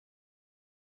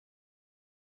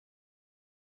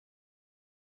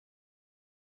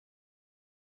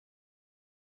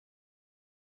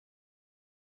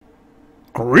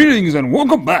Greetings and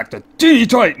welcome back to Teen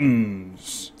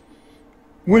Titans!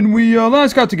 When we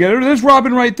last got together, there's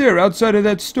Robin right there outside of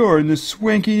that store in this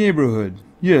swanky neighborhood.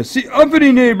 Yes, the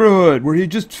uppity neighborhood, where he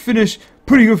just finished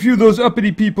putting a few of those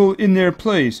uppity people in their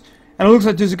place. And it looks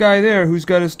like there's a guy there who's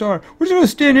got a star. We're just going to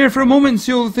stand here for a moment and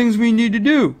see all the things we need to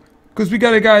do. Because we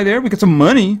got a guy there, we got some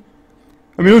money.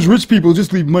 I mean, those rich people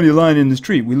just leave money lying in the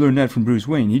street. We learned that from Bruce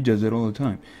Wayne. He does that all the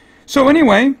time. So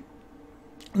anyway,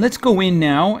 let's go in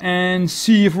now and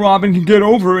see if Robin can get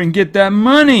over and get that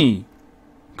money.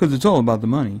 Because it's all about the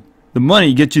money. The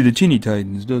money gets you the Teeny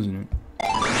Titans, doesn't it?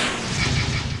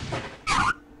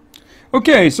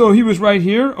 Okay, so he was right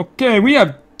here. Okay, we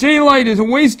have daylight is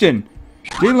a-wasting.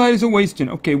 Daylight is a-wasting.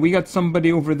 Okay, we got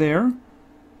somebody over there.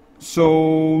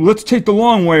 So, let's take the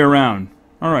long way around.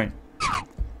 Alright.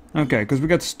 Okay, because we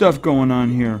got stuff going on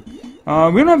here. We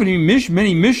don't have any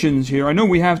many missions here. I know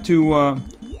we have to,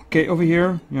 okay, over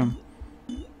here. Yeah.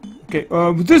 Okay,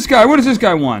 this guy, what does this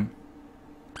guy want?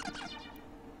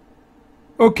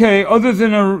 Okay, other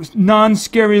than a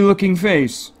non-scary looking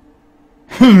face.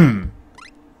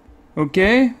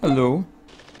 Okay, hello.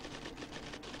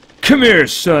 Come here,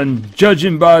 son.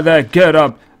 Judging by that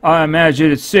get-up, I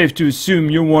imagine it's safe to assume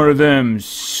you're one of them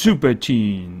super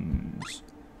teens.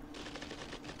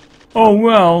 Oh,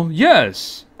 well,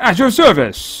 yes. At your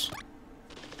service.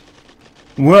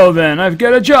 Well then, I've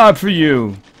got a job for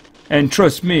you. And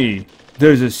trust me,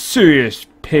 there's a serious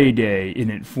payday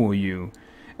in it for you.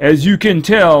 As you can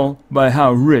tell by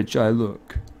how rich I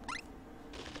look.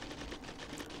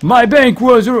 My bank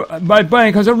has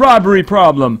a robbery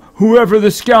problem. Whoever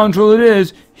the scoundrel it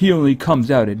is, he only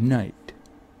comes out at night.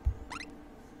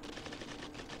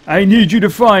 I need you to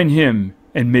find him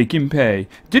and make him pay.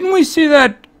 Didn't we see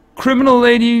that criminal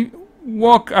lady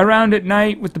walk around at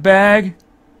night with the bag?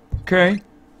 Okay.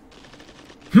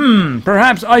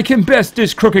 Perhaps I can best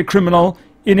this crooked criminal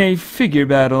in a figure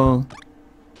battle.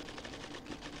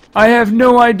 I have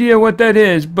no idea what that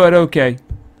is, but okay.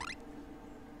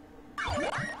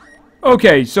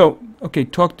 Okay, so, okay,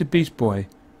 talk to Beast Boy.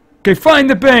 Okay, find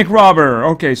the bank robber.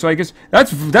 Okay, so I guess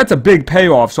that's a big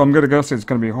payoff, so I'm gonna guess it's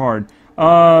gonna be hard.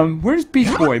 Where's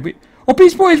Beast Boy? Oh,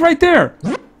 Beast Boy is right there!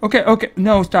 Okay,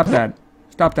 no, stop that.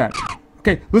 Stop that.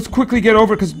 Okay, let's quickly get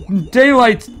over, because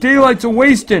daylight's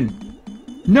a-wasting.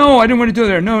 No, I didn't want to do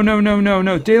there.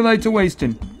 No, daylight's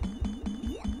a-wasting.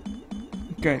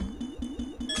 Okay.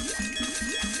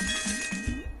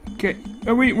 Okay,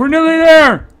 we're nearly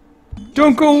there!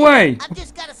 Don't go away! I've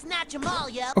just gotta snatch them all,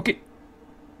 yo. Okay.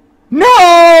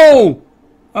 No!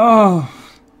 Oh,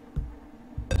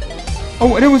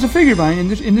 and there was a figure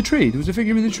behind in the tree. There was a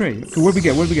figure in the tree. Okay, what do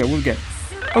we get?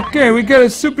 Okay, we got a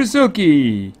Super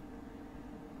Silkie.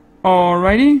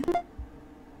 Alrighty.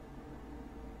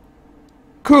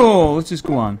 Cool, let's just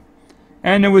go on.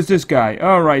 And there was this guy.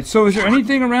 Alright, so is there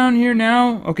anything around here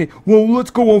now? Okay, well,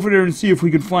 let's go over there and see if we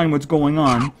can find what's going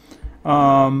on.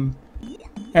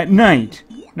 At night.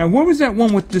 Now, what was that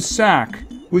one with the sack?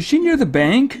 Was she near the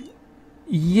bank?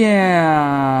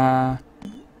 Yeah.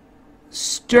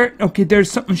 Okay,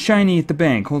 there's something shiny at the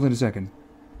bank. Hold on a second.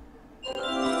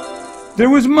 There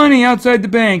was money outside the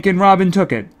bank and Robin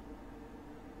took it.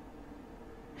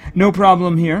 No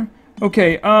problem here.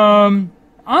 Okay, I'm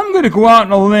gonna go out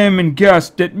on a limb and guess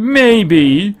that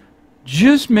maybe,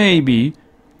 just maybe,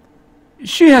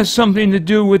 she has something to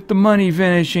do with the money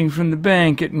vanishing from the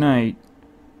bank at night.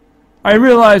 I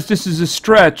realize this is a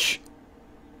stretch,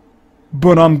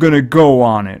 but I'm gonna go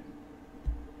on it.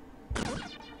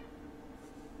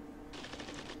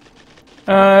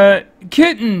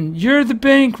 Kitten, you're the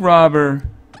bank robber.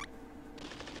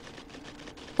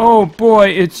 Oh boy,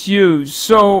 it's you.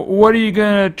 So, what are you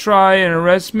gonna try and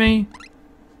arrest me?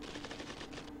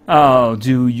 I'll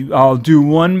do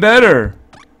one better.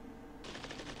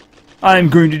 I'm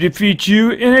going to defeat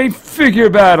you in a figure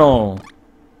battle.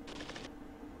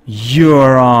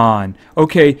 You're on.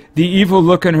 Okay, the evil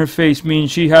look on her face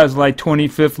means she has like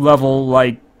 25th level,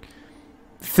 like,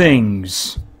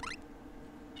 things.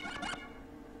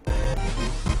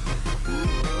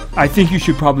 I think you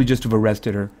should probably just have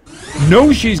arrested her.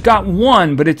 No, she's got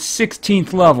one, but it's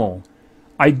 16th level.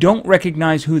 I don't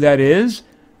recognize who that is.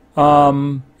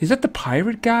 Is that the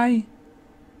pirate guy?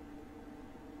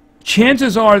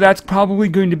 Chances are that's probably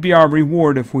going to be our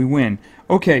reward if we win.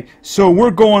 Okay, so we're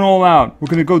going all out. We're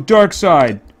going to go Dark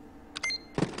Side.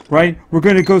 Right? We're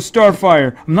going to go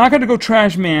Starfire. I'm not going to go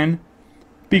Trash Man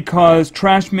because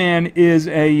Trash Man is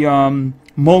a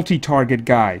multi-target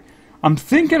guy. I'm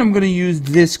thinking I'm going to use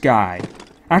this guy.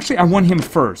 Actually, I want him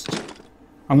first.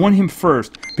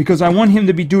 Because I want him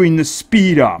to be doing the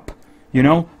speed up. You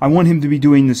know? I want him to be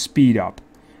doing the speed up.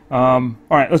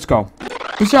 Alright, let's go.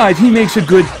 Besides, he makes a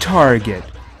good target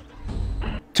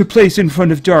to place in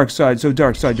front of Darkseid so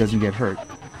Darkseid doesn't get hurt.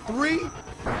 3,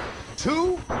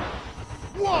 2,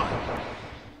 1,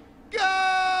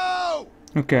 go!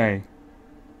 Okay.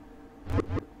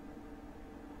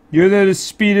 You're there to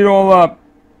speed it all up.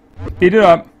 Speed it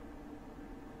up.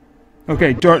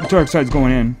 Okay, Darkseid's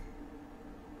going in.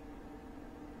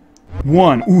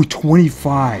 1. Ooh,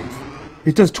 25.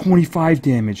 It does 25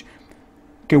 damage.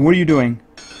 Okay, what are you doing?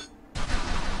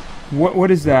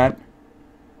 What is that?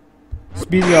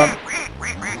 Speed it up.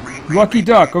 Lucky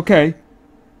duck. Okay.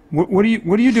 What are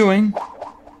you doing?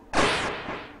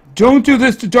 Don't do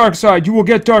this to Darkseid. You will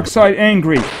get Darkseid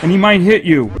angry, and he might hit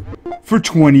you for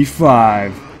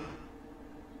 25.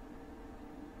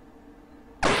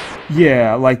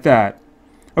 Yeah, like that.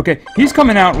 Okay, he's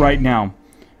coming out right now.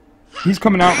 He's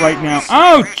coming out right now.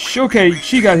 Ouch! Okay,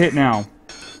 she got hit now.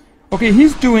 Okay,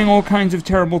 he's doing all kinds of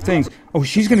terrible things. Oh,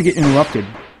 she's gonna get interrupted.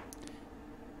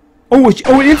 Oh,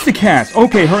 insta-cast.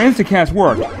 Okay, her insta-cast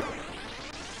worked.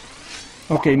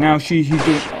 Okay, now he's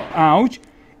doing... Ouch.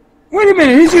 Wait a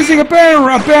minute, he's using a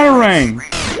batarang.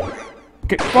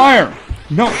 Okay, fire.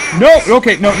 No.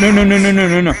 Okay, no. No.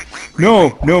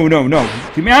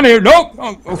 Get me out of here. No.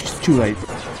 Oh, it's too late.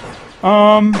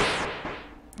 Yeah,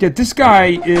 this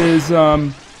guy is,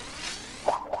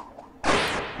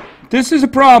 this is a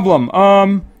problem.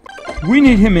 We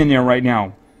need him in there right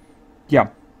now. Yeah.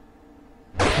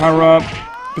 Power up.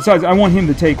 Besides, I want him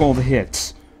to take all the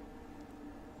hits.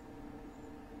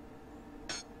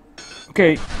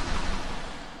 Okay.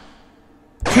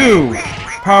 2.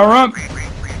 Power up.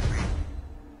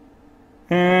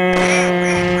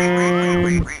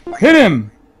 And hit him.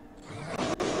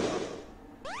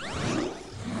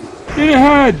 In the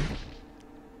head.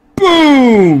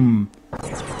 Boom.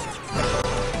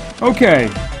 Okay.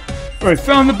 Alright,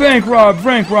 found the bank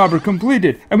robber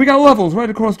completed. And we got levels right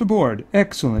across the board.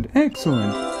 Excellent.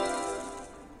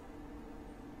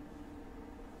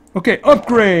 Okay,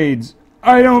 upgrades.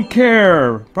 I don't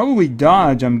care. Probably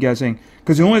dodge, I'm guessing.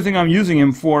 Because the only thing I'm using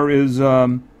him for is,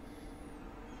 the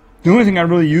only thing I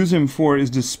really use him for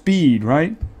is the speed,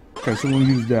 right? Okay, so we'll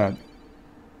use that.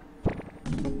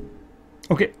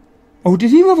 Okay. Oh,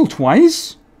 did he level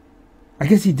twice? I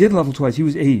guess he did level twice. He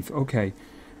was 8th. Okay.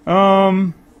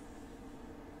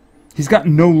 He's got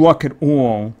no luck at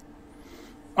all.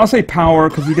 I'll say power,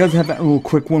 because he does have that little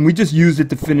quick one. We just used it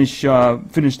to finish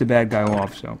the bad guy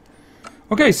off, so.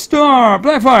 Okay, Star!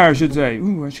 Blackfire, I should say.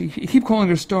 Ooh, I keep calling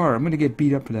her Star. I'm going to get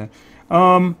beat up for that.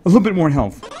 A little bit more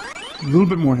health. And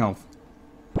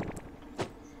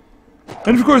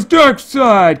of course,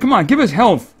 Darkseid! Come on, give us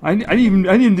health. I need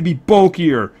him to be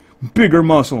bulkier. Bigger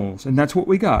muscles. And that's what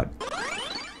we got.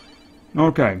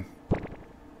 Okay.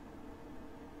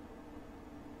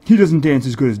 He doesn't dance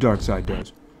as good as Darkseid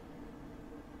does.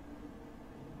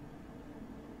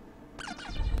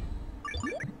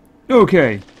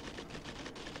 Okay.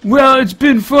 Well, it's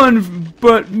been fun,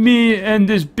 but me and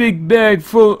this big bag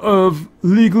full of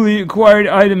legally acquired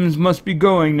items must be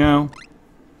going now.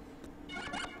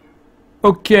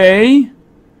 Okay.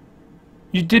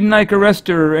 You didn't like arrest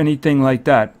her or anything like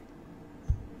that.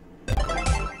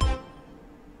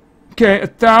 Okay,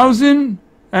 1,000,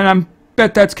 and I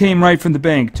bet that came right from the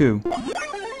bank, too.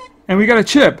 And we got a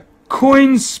chip.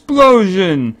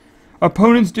 Coin-splosion.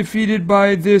 Opponents defeated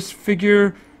by this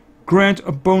figure grant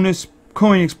a bonus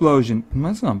coin explosion.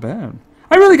 That's not bad.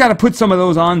 I really got to put some of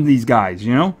those on these guys,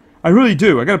 you know? I really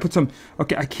do. I got to put some...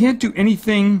 Okay, I can't do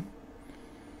anything...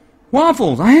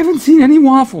 Waffles. I haven't seen any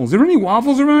waffles. Are there any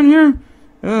waffles around here?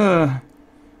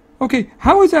 Okay,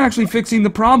 how is that actually fixing the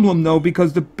problem, though?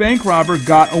 Because the bank robber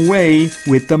got away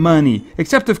with the money.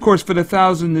 Except, of course, for the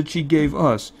 1,000 that she gave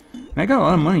us. I got a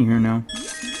lot of money here now.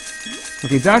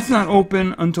 Okay, that's not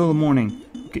open until the morning.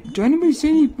 Okay, do anybody see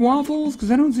any waffles? Because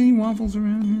I don't see any waffles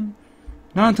around here.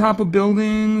 Not on top of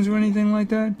buildings or anything like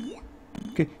that.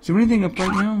 Okay, is there anything up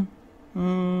right now?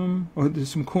 Oh, there's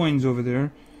some coins over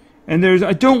there. And there's...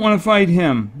 I don't want to fight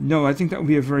him. No, I think that would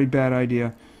be a very bad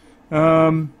idea.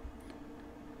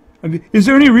 I mean, is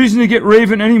there any reason to get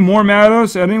Raven any more mad at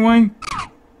us anyway?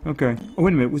 Okay. Oh,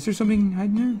 wait a minute. Was there something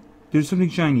hiding there? There's something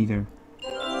shiny there.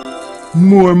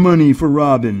 More money for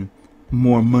Robin.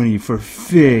 More money for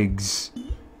Figs.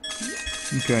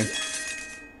 Okay.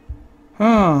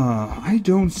 I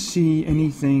don't see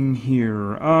anything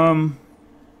here.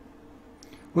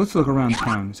 Let's look around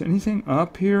town. Is there anything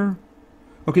up here?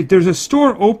 Okay, there's a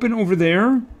store open over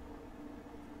there.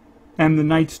 And the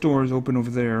night store is open over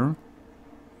there.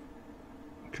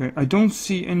 Okay, I don't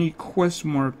see any quest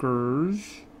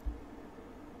markers.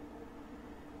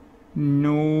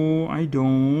 No, I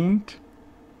don't.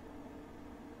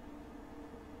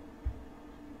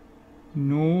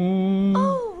 No.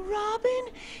 Oh,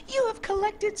 Robin, you have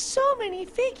collected so many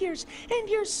figures, and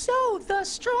you're so the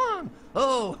strong.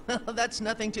 Oh, that's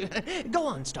nothing to... Go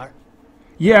on, Star.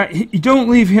 Yeah, don't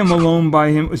leave him alone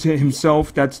by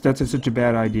himself. That's such a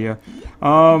bad idea.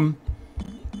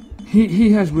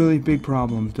 He has really big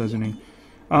problems, doesn't he?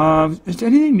 Is there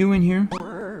anything new in here?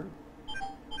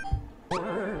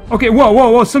 Okay,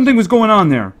 whoa, something was going on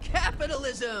there.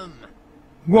 Capitalism!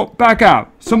 Whoa, back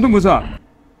out. Something was up.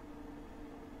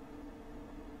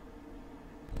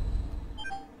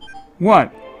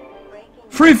 What?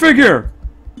 Free figure!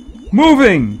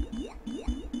 Moving!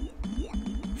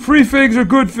 Free figs are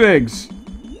good figs.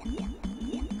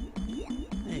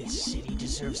 This city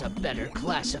deserves a better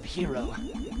class of hero.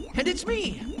 And it's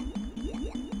me!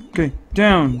 Okay,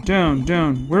 down.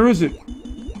 Where is it?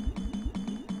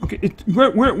 Okay,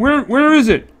 where is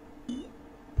it?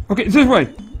 Okay, it's this way.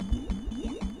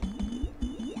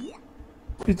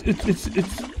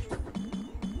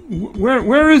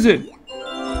 Where is it?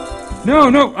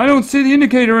 No, I don't see the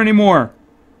indicator anymore.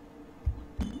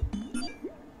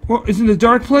 Well, is it in the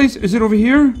dark place? Is it over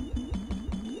here?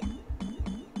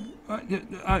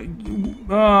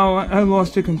 I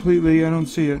lost it completely. I don't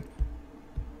see it.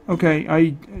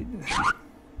 Okay,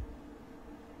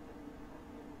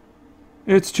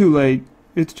 it's too late.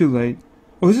 It's too late.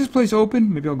 Oh, is this place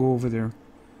open? Maybe I'll go over there.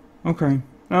 Okay.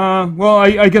 Well,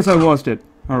 I guess I lost it.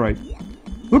 Alright.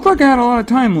 Looked like I had a lot of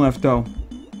time left, though.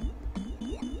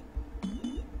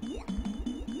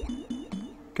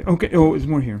 Okay, oh, there's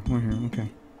more here. Okay.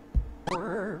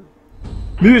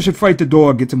 Maybe I should fight the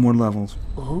dog, get some more levels.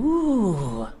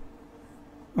 Ooh.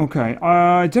 Okay,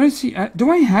 did I see... do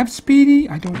I have Speedy?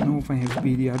 I don't know if I have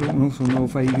Speedy. I don't also know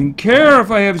if I even care if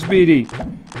I have Speedy.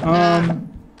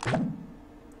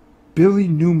 Billy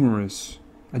Numerous.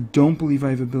 I don't believe I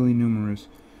have a Billy Numerous.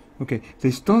 Okay, they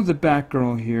still have the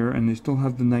Batgirl here, and they still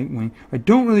have the Nightwing. I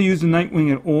don't really use the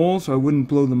Nightwing at all, so I wouldn't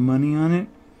blow the money on it.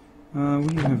 What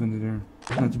do you have under there?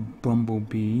 That's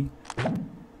Bumblebee.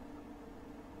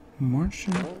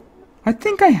 Martian... I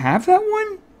think I have that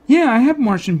one? Yeah, I have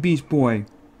Martian Beast Boy.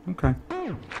 Okay.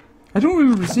 I don't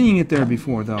remember seeing it there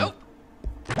before, though. Nope.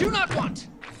 Do not want.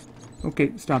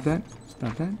 Okay, stop that.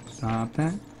 Stop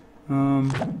that.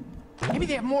 Maybe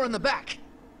they have more in the back.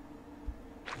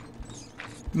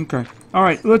 Okay.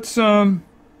 Alright, let's,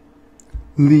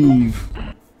 leave.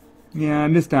 Yeah, I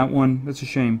missed that one. That's a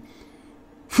shame.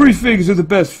 Free figs are the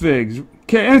best figs.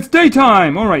 Okay, and it's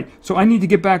daytime! Alright, so I need to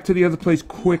get back to the other place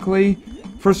quickly.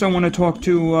 First I want to talk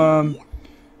to,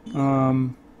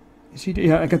 is he,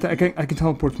 yeah, I can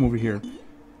teleport from over here.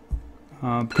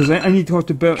 Because I need to talk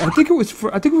to Bill. I think it was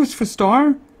for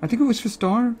Star.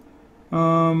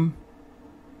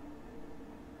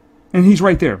 And he's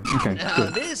right there. Okay,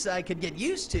 good. This I could get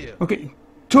used to. Okay,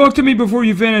 talk to me before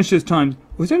you vanish this time.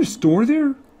 Was there a store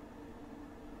there?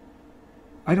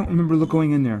 I don't remember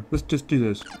going in there. Let's just do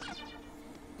this.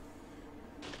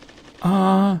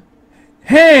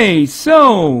 Hey,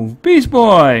 so, Beast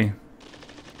Boy.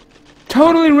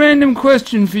 Totally random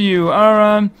question for you.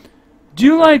 Do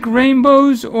you like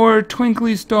rainbows or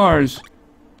twinkly stars?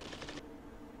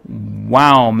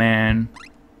 Wow, man.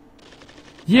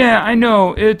 Yeah, I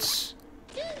know, it's...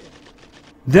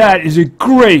 That is a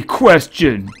great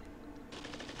question.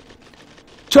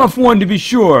 Tough one to be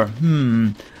sure.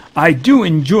 I do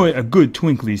enjoy a good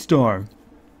twinkly star.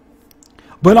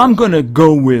 But I'm gonna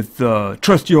go with,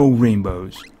 trusty old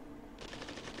rainbows.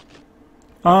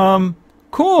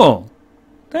 Cool.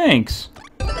 Thanks.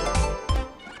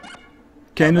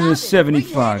 Okay, another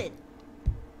 75.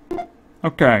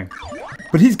 Okay.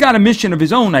 But he's got a mission of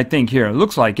his own, I think, here.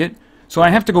 Looks like it. So I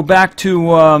have to go back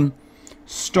to,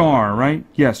 Star, right?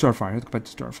 Yeah, Starfire. I have to go back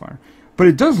to Starfire. But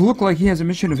it does look like he has a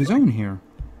mission of his own here.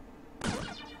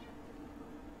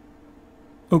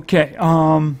 Okay,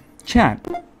 chat.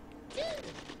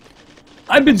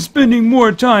 I've been spending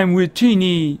more time with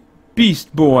Teeny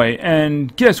Beast Boy,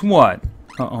 and guess what?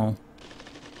 Uh-oh.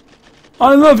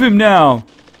 I love him now.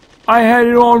 I had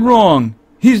it all wrong.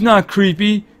 He's not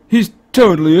creepy. He's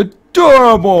totally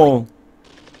adorable.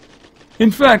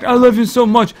 In fact, I love him so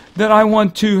much that I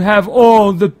want to have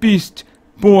all the Beast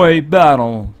Boy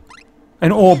battle.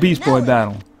 An all Beast Boy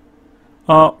battle.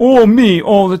 All me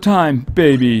all the time,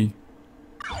 baby.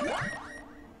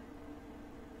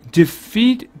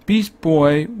 Defeat Beast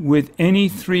Boy with any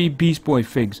 3 Beast Boy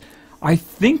figs. I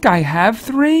think I have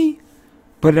 3,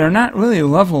 but they're not really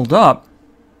leveled up.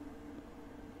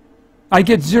 I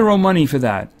get 0 money for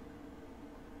that.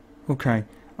 Okay.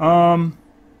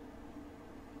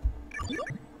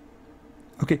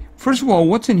 Okay, first of all,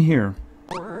 what's in here?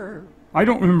 I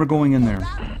don't remember going in there.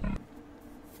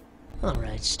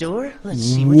 Alright, store. Let's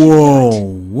see what you Whoa, got.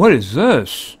 what is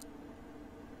this?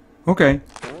 Okay.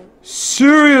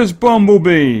 Serious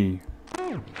Bumblebee.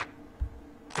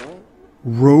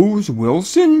 Rose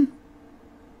Wilson?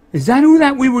 Is that who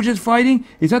that we were just fighting?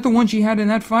 Is that the one she had in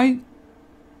that fight?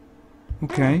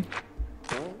 Okay.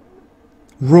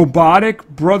 Robotic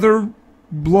Brother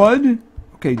Blood?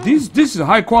 Okay, this is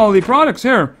high quality products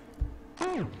here.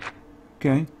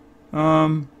 Okay.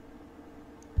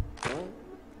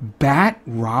 Bat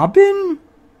Robin?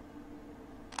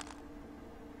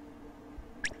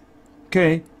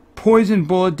 Okay. Poison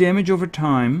bullet damage over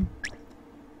time.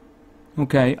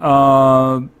 Okay.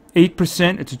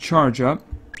 8%. It's a charge up.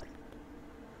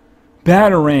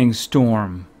 Batarang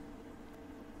Storm.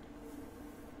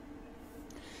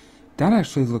 That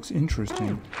actually looks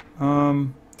interesting.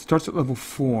 Starts at level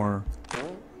 4.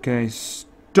 Okay.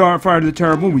 Starfire the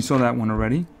Terrible. We saw that one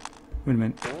already. Wait a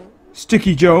minute.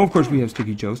 Sticky Joe. Of course, we have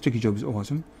Sticky Joe. Sticky Joe is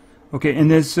awesome. Okay, and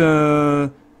this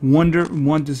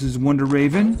this is Wonder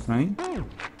Raven, right?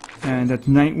 And that's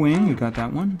Nightwing. We got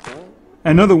that one.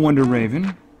 Another Wonder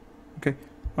Raven. Okay.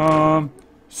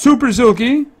 Super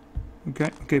Silkie.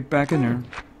 Okay, back in there.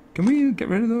 Can we get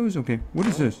rid of those? Okay, what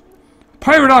is this?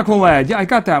 Pirate Aqualad. Yeah, I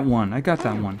got that one.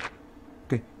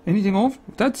 Okay, anything off?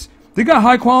 They got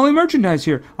high quality merchandise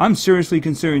here. I'm seriously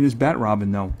considering this Bat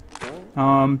Robin though.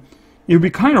 It would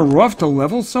be kind of rough to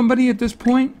level somebody at this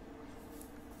point.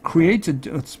 Creates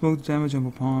a smooth damage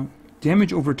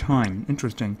over time.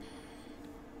 Interesting.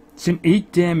 It's an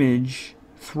 8 damage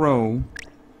throw,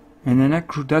 and then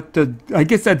I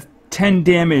guess that's 10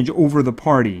 damage over the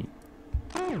party.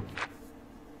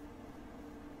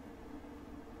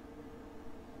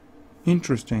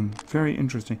 Interesting. Very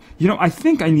interesting. You know, I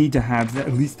think I need to have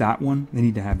at least that one. I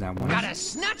need to have that one. Gotta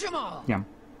snatch them all! Yeah.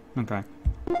 Okay.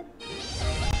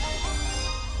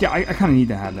 Yeah, I kind of need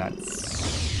to have that.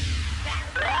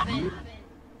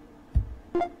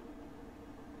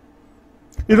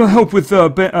 It'll help with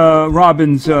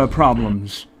Robin's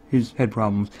problems. His head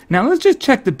problems. Now, let's just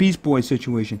check the Beast Boy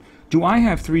situation. Do I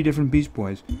have 3 different Beast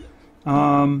Boys?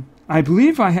 I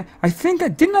believe I think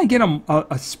didn't I get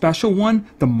a special one?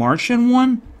 The Martian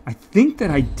one? I think that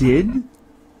I did.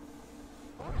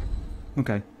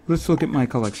 Okay, let's look at my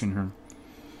collection here.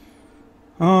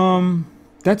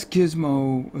 That's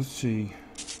Gizmo. Let's see.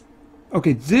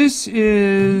 Okay, this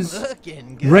is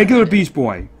regular Beast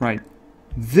Boy, right?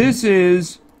 This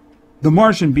is the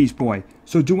Martian Beast Boy.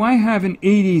 So do I have an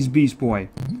 80s Beast Boy?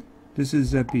 This is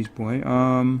that Beast Boy.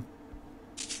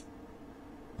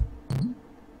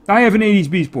 I have an 80s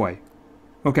Beast Boy.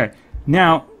 Okay,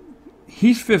 now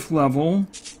he's 5th level.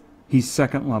 He's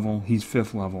 2nd level. He's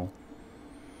 5th level.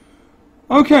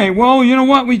 Okay, well, you know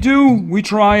what we do? We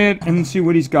try it and see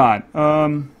what he's got.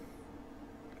 The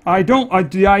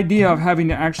idea of having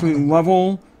to actually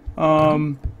level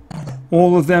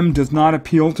all of them does not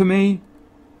appeal to me.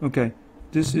 Okay,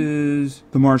 this is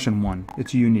the Martian one.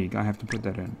 It's unique. I have to put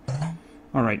that in.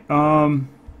 Alright,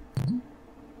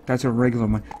 that's a regular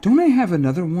one. Don't I have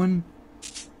another one?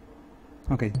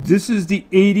 Okay, this is the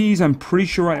 80s. I'm pretty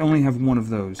sure I only have one of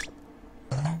those.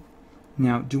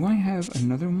 Now, do I have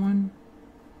another one?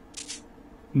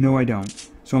 No, I don't.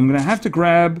 So I'm going to have to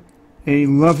grab a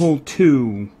level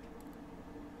 2.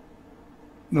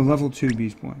 The level 2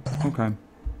 Beast Boy. Okay.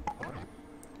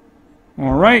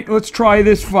 Alright, let's try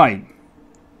this fight.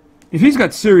 If he's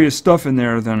got serious stuff in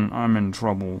there, then I'm in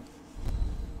trouble.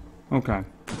 Okay.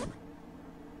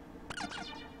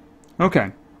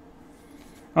 Okay.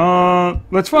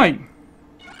 Let's fight.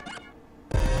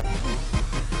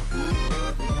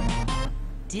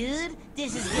 Dude,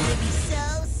 this is gonna be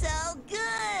so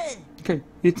good! Okay,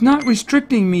 it's not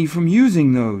restricting me from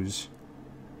using those.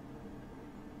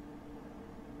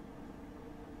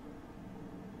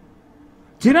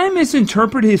 Did I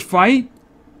misinterpret his fight?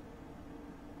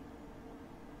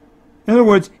 In other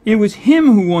words, it was him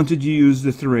who wanted to use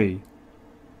the 3.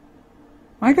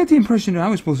 I got the impression that I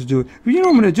was supposed to do it. But you know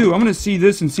what I'm going to do? I'm going to see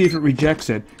this and see if it rejects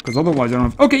it. Because otherwise I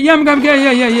don't have... Okay, yeah,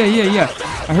 yeah.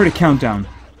 I heard a countdown.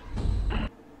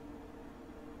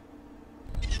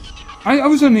 I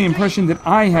was under the impression that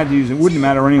I had to use it. It wouldn't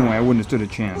matter anyway. I wouldn't have stood a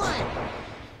chance.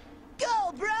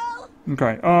 Go, bro!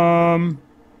 Okay,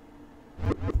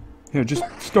 here, just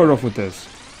start off with this.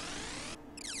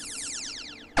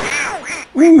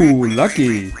 Ooh,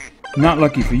 lucky. Not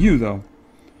lucky for you, though.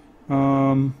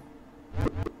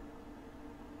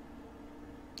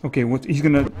 Okay, he's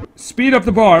gonna speed up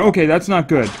the bar. Okay, that's not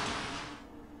good.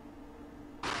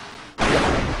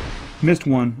 Missed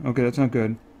one. Okay, that's not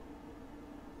good.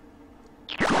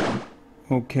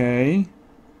 Okay.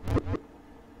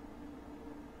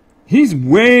 He's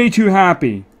way too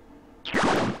happy.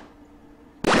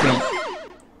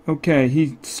 Okay,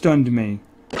 he stunned me.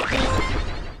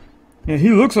 Yeah, he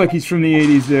looks like he's from the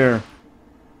 80s there.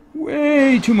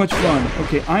 Way too much fun.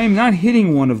 Okay, I am not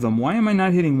hitting one of them. Why am I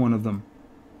not hitting one of them?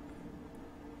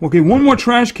 Okay, one more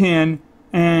trash can,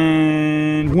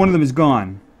 and one of them is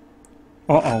gone.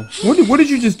 Uh-oh. What did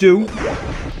you just do?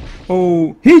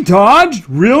 Oh, he dodged?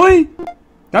 Really?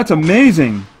 That's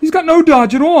amazing. He's got no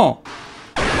dodge at all.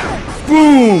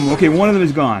 Boom! Okay, one of them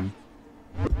is gone.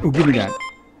 Oh, give me that.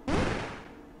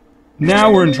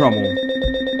 Now we're in trouble.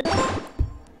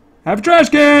 Have a trash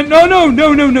can! No, no,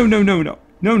 no, no, no, no, no, no.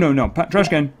 No, no, no. Trash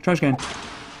can. Trash can.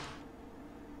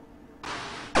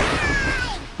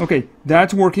 Okay,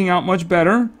 that's working out much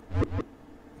better.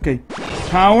 Okay,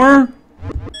 power.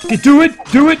 Okay, do it,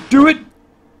 do it, do it.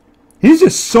 He's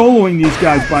just soloing these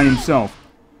guys by himself.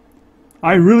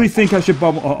 I really think I should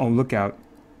bubble. Uh-oh, look out.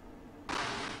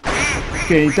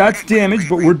 Okay, that's damage,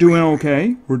 but we're doing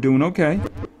okay. We're doing okay.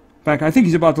 In fact, I think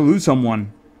he's about to lose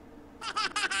someone.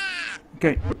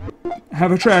 Okay,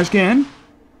 have a trash can.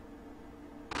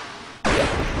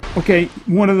 Okay,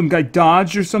 one of them got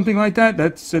dodged or something like that.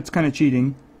 That's kind of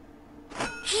cheating.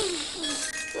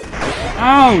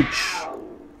 Ouch!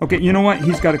 Okay, you know what?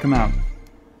 He's got to come out.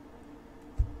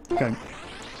 Okay,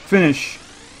 finish.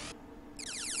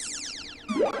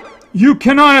 You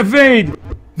cannot evade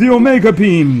the Omega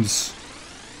Beams.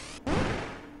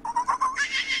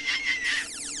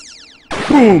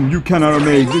 Boom! You cannot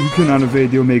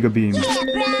evade the Omega Beams.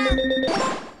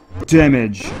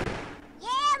 Damage.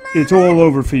 It's all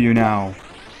over for you now.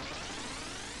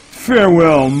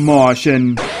 Farewell,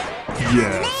 Martian.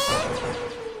 Yes.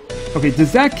 Okay,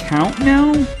 does that count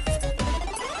now?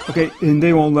 Okay, and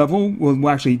they all level? Well,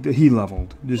 actually, he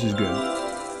leveled. This is good.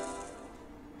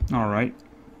 Alright.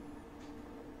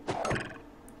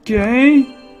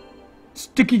 Okay.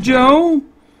 Sticky Joe.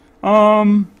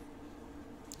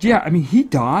 Yeah, I mean, he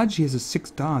dodged. He has a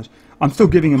 6 dodge. I'm still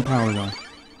giving him power, though.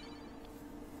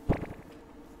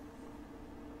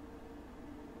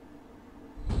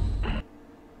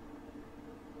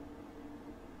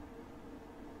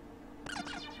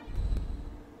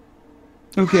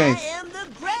 Okay. I am the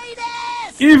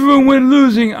greatest! Even when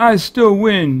losing, I still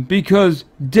win because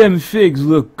them figs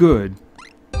look good.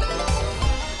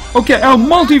 Okay, a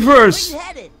multiverse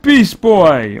Beast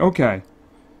Boy. Okay.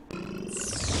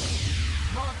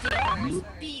 Multiverse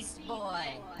Beast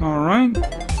Boy. All right.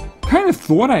 Kind of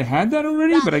thought I had that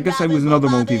already, but I guess I was another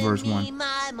multiverse one.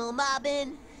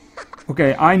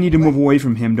 Okay, I need to move away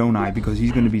from him, don't I? Because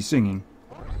he's going to be singing.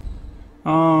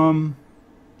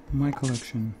 My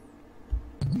collection.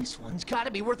 This one's gotta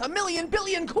be worth 1,000,000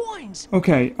 billion coins!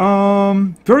 Okay,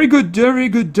 very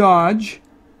good dodge.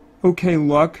 Okay,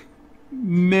 luck.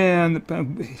 Man, the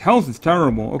health is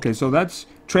terrible. Okay, so that's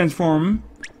transform.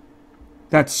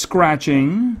 That's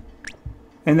scratching.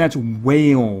 And that's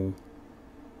wail.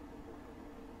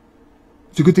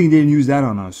 It's a good thing they didn't use that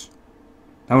on us.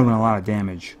 That would have been a lot of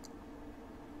damage.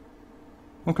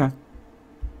 Okay.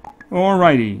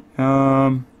 Alrighty.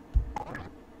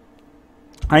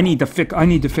 I need to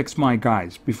fix my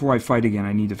guys. Before I fight again,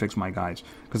 I need to fix my guys.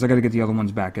 Because I gotta get the other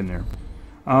ones back in there.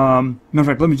 Matter of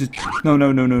fact, let me just... No.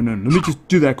 Let me just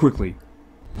do that quickly.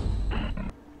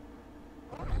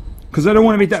 Because I don't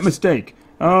want to make that mistake.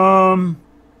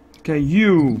 Okay,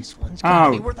 you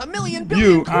out.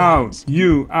 You out.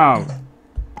 You out.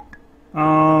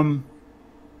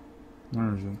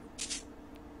 Where is it?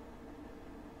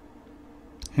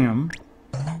 Him.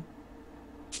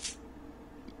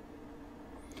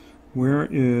 Where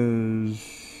is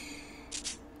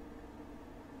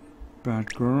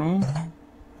Batgirl?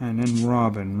 And then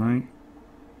Robin, right?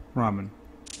 Robin.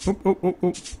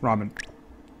 Oh, Robin.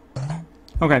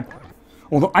 Okay.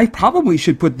 Although I probably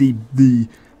should put the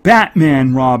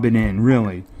Batman Robin in,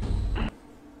 really.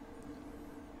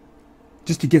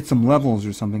 Just to get some levels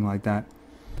or something like that.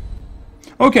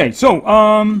 Okay, so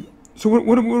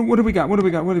what do we got? What do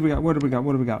we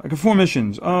got? Like 4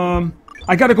 missions.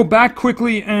 I gotta go back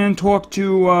quickly and talk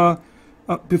to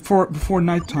before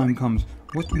nighttime comes.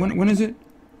 When is it?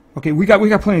 Okay, we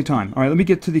got plenty of time. All right, let me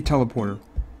get to the teleporter.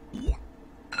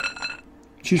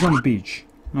 She's on the beach.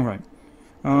 All right.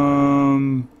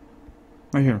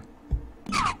 Right here.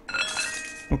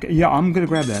 Okay, yeah, I'm gonna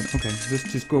grab that. Okay,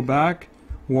 just go back,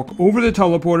 walk over the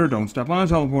teleporter. Don't step on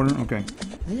the teleporter. Okay.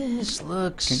 This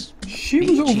looks... Okay. She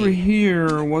was over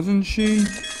here, wasn't she?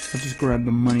 I'll just grab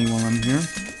the money while I'm here.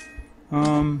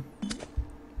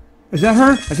 Is that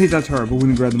her? I think that's her, but we're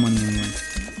gonna grab the money anyway.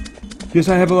 Yes,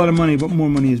 I have a lot of money, but more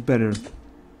money is better.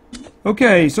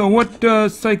 Okay, so what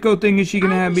psycho thing is she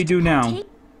gonna have me do now?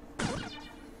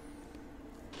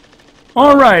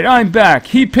 Alright, I'm back.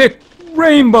 He picked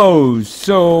rainbows.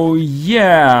 So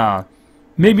yeah,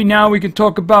 maybe now we can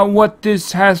talk about what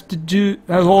this has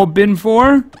all been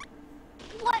for.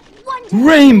 What wonder?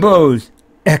 Rainbows.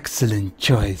 Excellent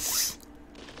choice.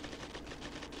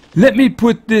 Let me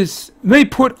put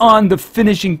on the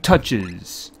finishing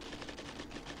touches.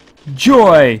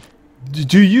 Joy,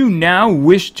 do you now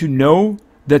wish to know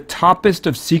the toppest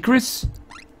of secrets?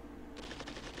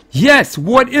 Yes,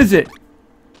 what is it?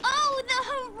 Oh, the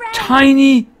hooray!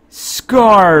 Tiny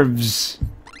scarves.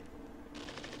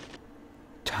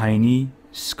 Tiny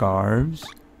scarves?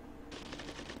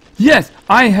 Yes,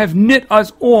 I have knit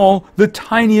us all the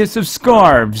tiniest of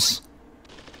scarves.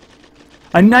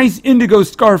 A nice indigo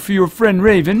scarf for your friend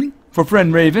Raven,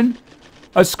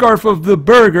 A scarf of the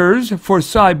burgers for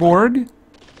Cyborg.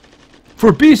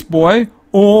 For Beast Boy,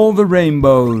 all the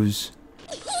rainbows.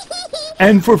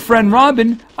 And for friend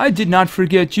Robin, I did not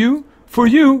forget you. For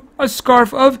you, a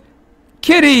scarf of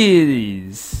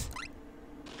kitties.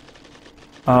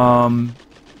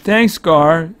 Thanks,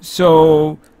 Scar.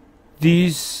 So,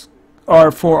 these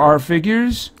are for our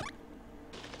figures?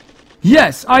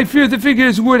 Yes, I fear the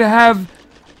figures would have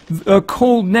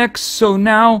cold necks, so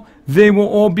now they will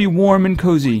all be warm and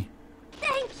cozy.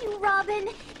 Thank you, Robin.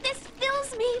 This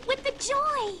fills me with the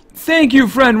joy. Thank you,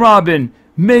 friend Robin.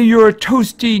 May your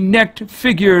toasty-necked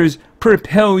figures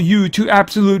propel you to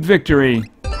absolute victory.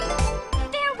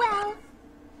 Farewell.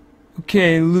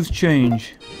 Okay, loose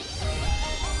change.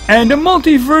 And a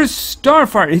multiverse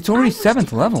Starfire. It's already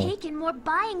 7th level. Taken more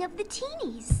buying of the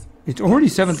teenies. It's already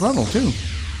 7th level, too.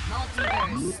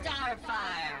 Multiverse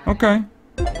Starfire. Okay.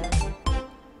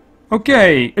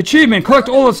 Okay, achievement. Collect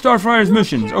all of Starfire's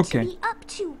missions. Okay. To be up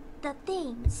to the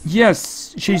things.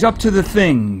 Yes, she's up to the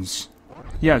things.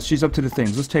 Yes, she's up to the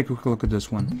things. Let's take a quick look at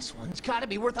this one. This one's gotta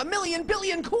be worth 1,000,000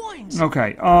 billion coins!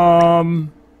 Okay,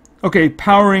 okay,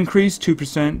 power increase,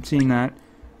 2%, seeing that.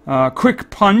 Quick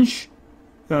punch,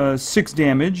 6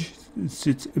 damage,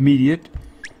 it's immediate.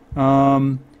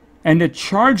 And a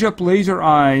charge up laser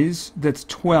eyes, that's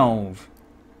 12.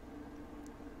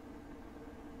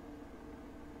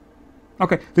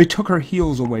 Okay, they took her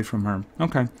heals away from her.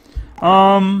 Okay.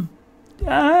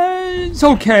 It's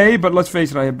okay, but let's face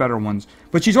it, I have better ones.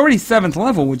 But she's already 7th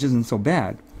level, which isn't so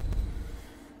bad.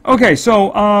 Okay,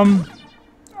 so,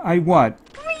 I what?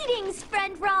 Greetings,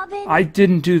 friend Robin. I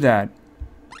didn't do that.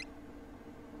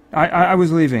 I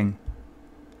was leaving.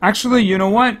 Actually, you know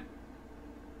what?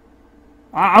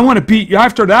 I want to beat you.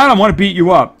 After that, I want to beat you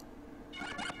up.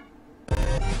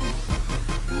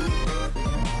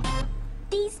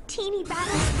 These teeny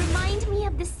battles remind me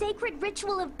of the sacred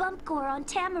ritual of Bumpgore on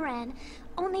Tamaran,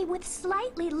 only with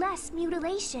slightly less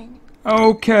mutilation.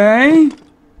 Okay.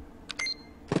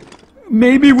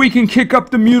 Maybe we can kick up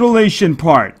the mutilation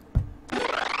part.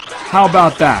 How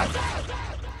about that?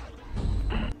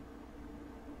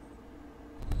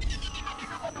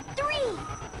 Three,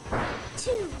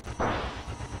 two,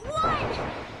 one.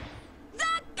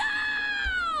 The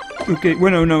go! Okay,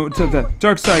 wait, no, to the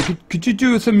dark side. Could you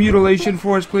do some mutilation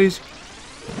for us, please?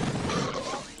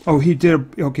 Oh, he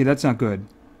did. Okay, that's not good.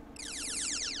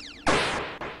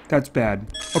 That's bad.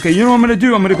 Okay, you know what I'm gonna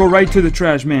do? I'm gonna go right to the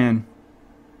trash man.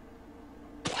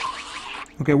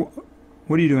 Okay,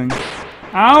 what are you doing?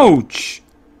 Ouch!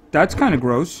 That's kind of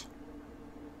gross.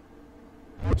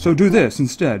 So do this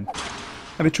instead.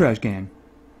 Have a trash can.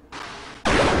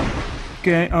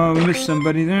 Okay, we missed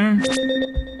somebody there.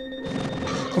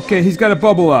 Okay, he's got a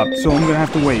bubble up, so I'm gonna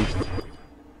have to wait.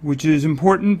 Which is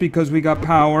important because we got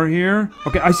power here.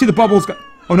 Okay, I see the bubbles.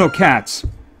 Oh no, cats.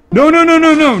 No,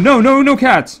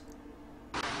 cats.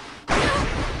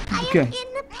 Okay. In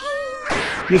the pain.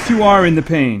 Yes, you are in the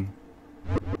pain.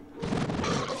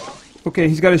 Okay,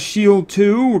 he's got a shield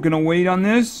too. We're gonna wait on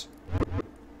this.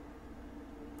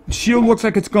 Shield looks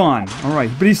like it's gone.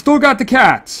 Alright, but he's still got the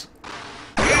cats.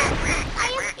 I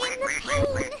am in the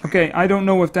pain. Okay, I don't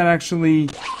know if that actually...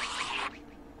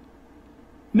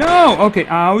 No! Okay,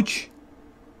 ouch.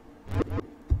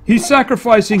 He's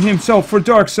sacrificing himself for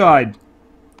Darkseid.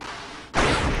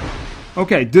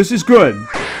 Okay, this is good.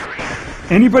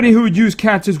 Anybody who would use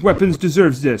cats as weapons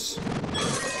deserves this.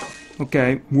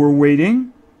 Okay, we're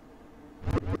waiting.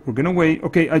 We're gonna wait.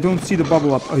 Okay, I don't see the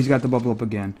bubble up. Oh, he's got the bubble up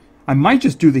again. I might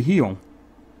just do the heal.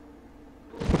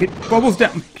 Okay, bubbles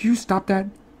down. Can you stop that?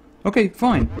 Okay,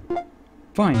 fine.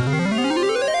 Fine.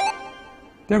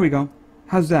 There we go.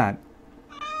 How's that?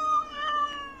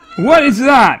 What is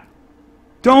that?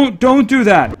 Don't do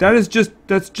that. That's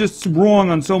just wrong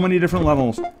on so many different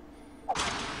levels.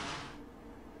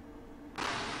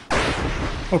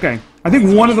 Okay, I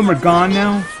think one of them are gone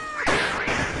now.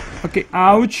 Okay,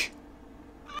 ouch.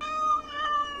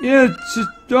 Yeah, it's just,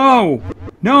 oh.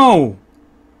 No!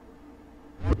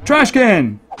 Trash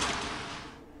can!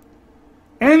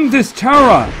 End this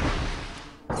Terra!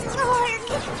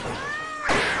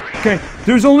 Okay,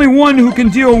 there's only one who can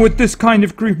deal with this kind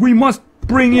of grief. We must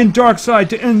bring in Darkseid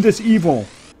to end this evil.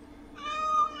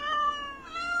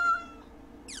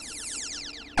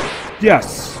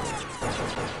 Yes.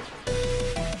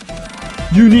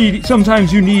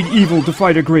 Sometimes you need evil to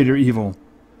fight a greater evil.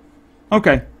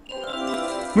 Okay.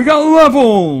 We got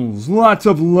levels! Lots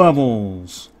of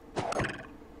levels.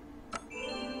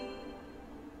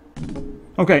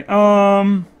 Okay,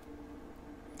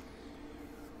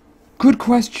 good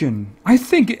question. I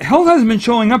think health hasn't been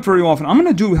showing up very often. I'm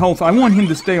gonna do health. I want him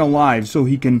to stay alive so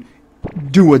he can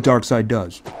do what Darkseid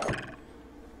does.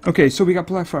 Okay, so we got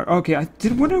Blackfire. Okay,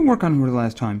 what did I work on her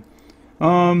last time?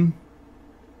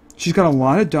 She's got a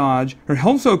lot of dodge. Her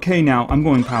health's okay now. I'm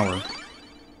going power.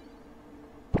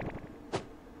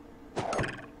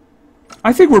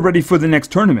 I think we're ready for the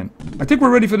next tournament.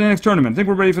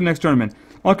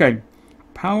 Okay.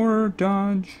 Power,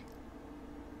 dodge.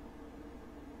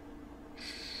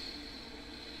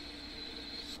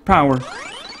 Power.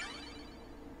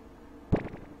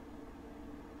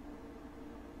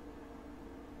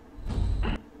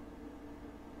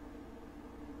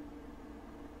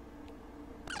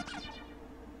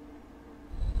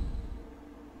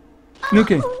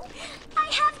 Okay. Oh, I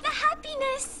have the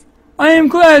happiness. I am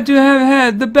glad to have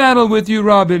had the battle with you,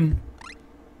 Robin.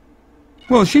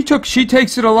 Well, she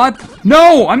takes it a lot.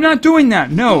 No, I'm not doing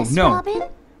that. No, Yes, no. Robin?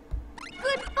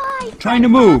 Goodbye. Trying to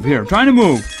move here. Trying to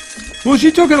move. Well,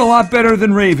 she took it a lot better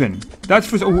than Raven. That's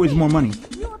for. Oh, it's more money.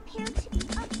 You appear to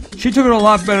be up. She took it a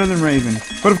lot better than Raven.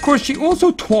 But of course, she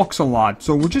also talks a lot.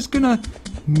 So we're just gonna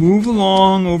move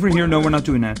along over here. No, we're not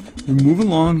doing that. We move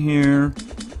along here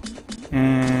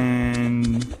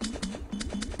and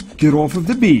get off of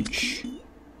the beach.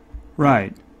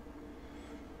 Right.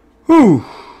 Whew.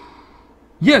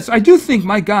 Yes, I do think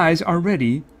my guys are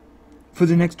ready for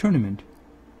the next tournament.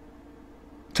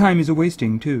 Time is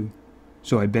a-wasting, too,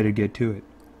 so I better get to it.